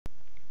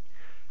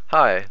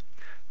Hi,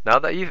 now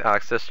that you've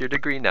accessed your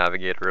Degree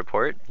Navigator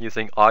report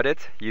using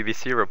Audit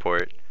UBC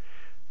report,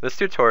 this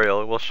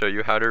tutorial will show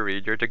you how to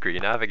read your Degree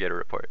Navigator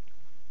report.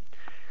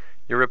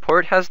 Your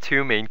report has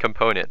two main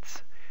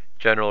components: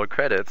 general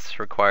credits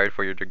required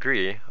for your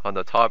degree on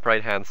the top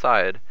right-hand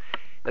side,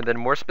 and then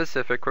more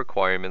specific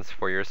requirements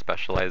for your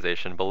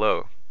specialization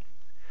below.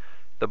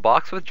 The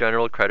box with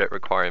general credit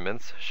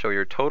requirements show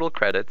your total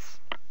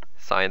credits,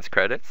 science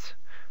credits,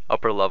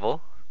 upper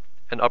level,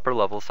 and upper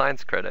level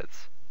science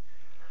credits.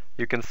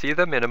 You can see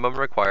the minimum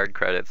required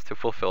credits to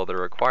fulfill the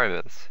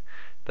requirements,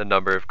 the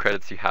number of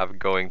credits you have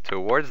going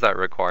towards that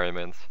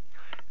requirement,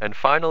 and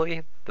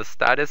finally, the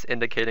status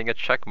indicating a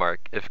check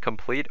mark if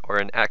complete or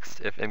an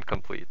X if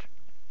incomplete.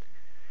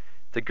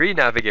 Degree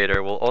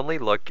Navigator will only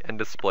look and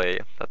display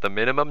that the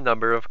minimum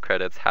number of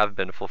credits have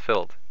been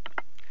fulfilled.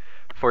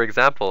 For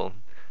example,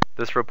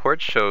 this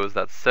report shows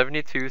that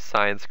 72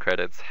 science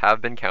credits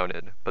have been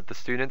counted, but the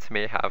students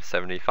may have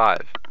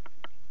 75.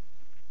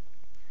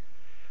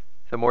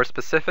 The more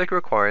specific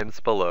requirements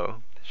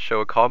below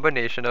show a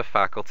combination of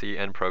faculty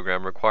and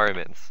program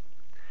requirements.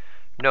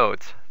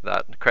 Note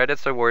that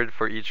credits awarded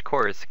for each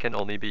course can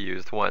only be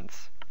used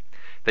once.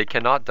 They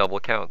cannot double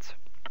count.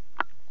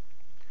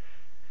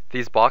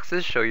 These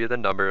boxes show you the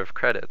number of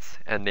credits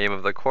and name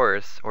of the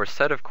course or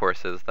set of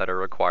courses that are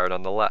required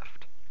on the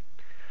left.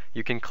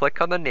 You can click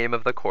on the name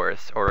of the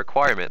course or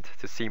requirement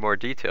to see more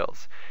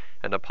details,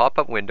 and a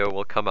pop-up window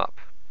will come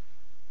up.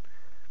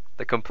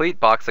 The complete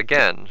box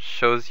again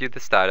shows you the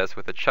status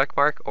with a check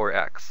mark or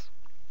X.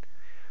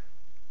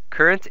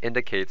 Current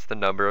indicates the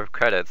number of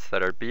credits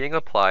that are being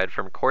applied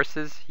from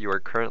courses you are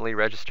currently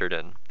registered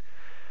in.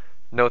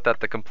 Note that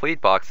the complete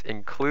box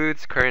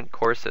includes current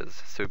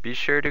courses, so be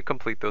sure to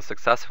complete those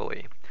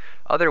successfully.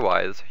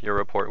 Otherwise, your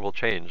report will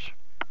change.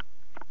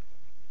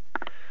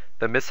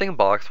 The missing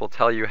box will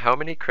tell you how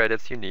many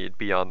credits you need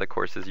beyond the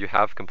courses you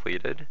have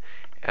completed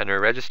and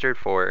are registered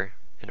for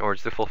in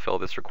order to fulfill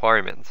this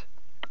requirement.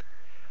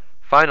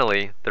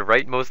 Finally, the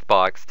rightmost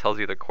box tells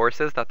you the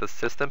courses that the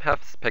system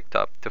has picked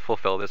up to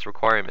fulfill this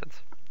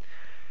requirement.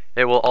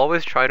 It will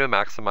always try to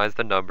maximize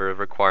the number of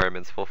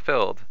requirements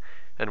fulfilled,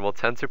 and will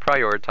tend to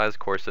prioritize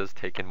courses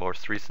taken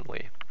most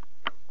recently.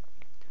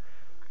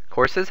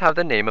 Courses have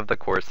the name of the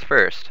course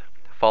first,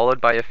 followed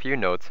by a few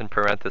notes in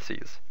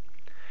parentheses.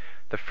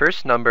 The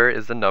first number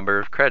is the number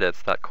of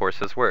credits that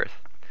course is worth.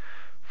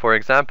 For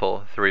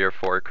example, 3 or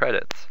 4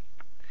 credits.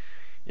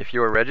 If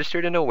you are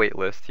registered in a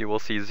waitlist, you will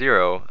see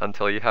 0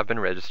 until you have been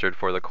registered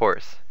for the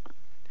course.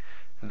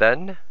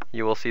 Then,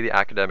 you will see the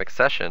academic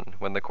session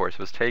when the course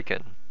was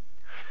taken.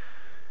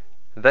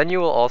 Then you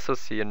will also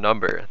see a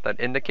number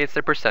that indicates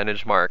the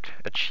percentage marked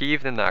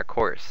achieved in that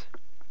course.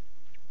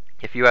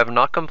 If you have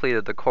not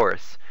completed the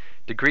course,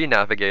 Degree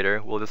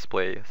Navigator will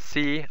display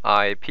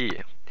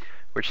CIP,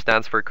 which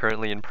stands for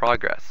Currently in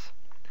Progress.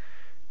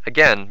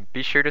 Again,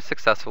 be sure to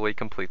successfully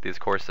complete these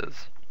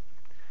courses.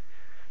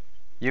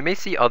 You may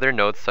see other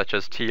notes such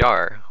as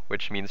TR,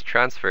 which means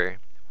transfer,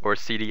 or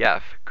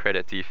CDF,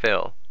 credit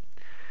defail.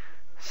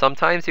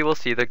 Sometimes you will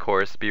see the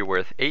course be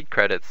worth 8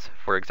 credits,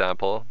 for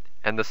example,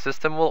 and the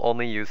system will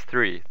only use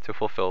 3 to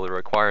fulfill the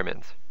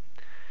requirement.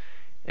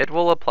 It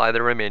will apply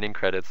the remaining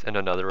credits in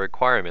another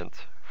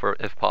requirement,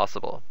 if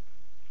possible.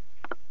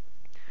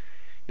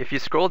 If you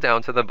scroll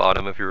down to the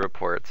bottom of your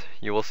report,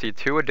 you will see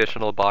 2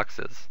 additional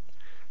boxes: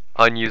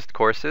 Unused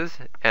Courses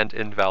and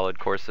Invalid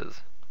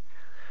Courses.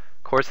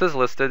 Courses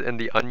listed in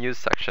the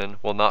Unused section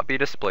will not be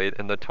displayed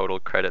in the total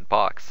credit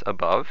box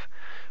above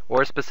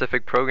or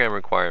specific program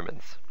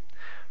requirements,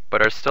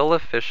 but are still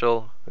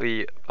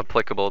officially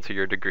applicable to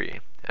your degree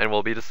and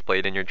will be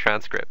displayed in your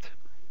transcript.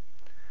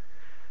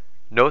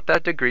 Note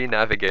that Degree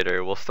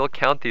Navigator will still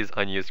count these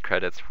unused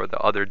credits for the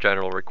other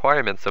general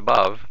requirements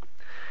above,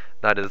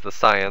 that is the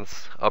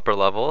science, upper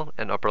level,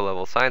 and upper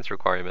level science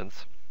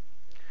requirements.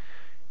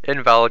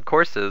 Invalid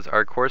courses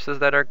are courses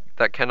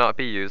that cannot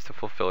be used to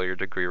fulfill your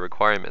degree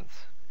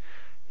requirements.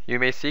 You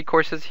may see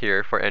courses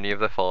here for any of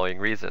the following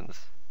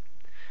reasons: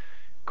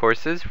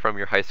 courses from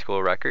your high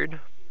school record,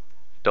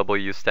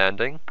 W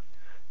standing,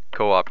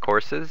 co-op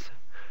courses,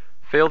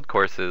 failed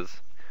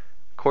courses,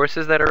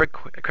 courses that are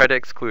credit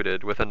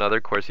excluded with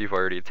another course you've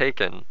already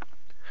taken,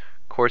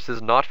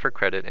 courses not for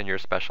credit in your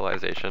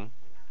specialization,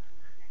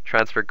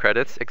 transfer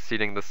credits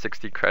exceeding the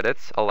 60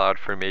 credits allowed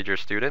for major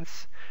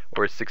students,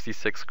 or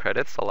 66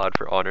 credits allowed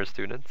for honor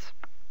students.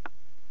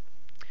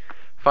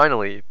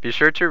 Finally, be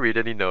sure to read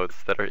any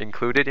notes that are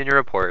included in your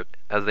report,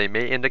 as they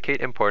may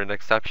indicate important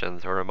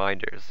exceptions or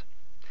reminders.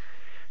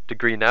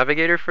 Degree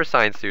Navigator for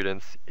science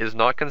students is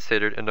not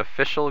considered an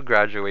official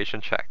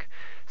graduation check,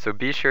 so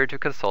be sure to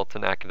consult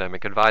an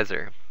academic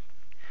advisor.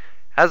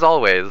 As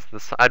always,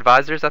 the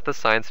advisors at the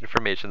Science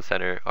Information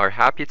Center are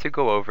happy to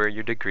go over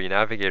your Degree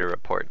Navigator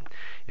report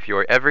if you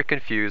are ever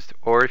confused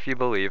or if you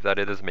believe that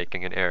it is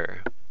making an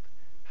error.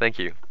 Thank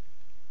you.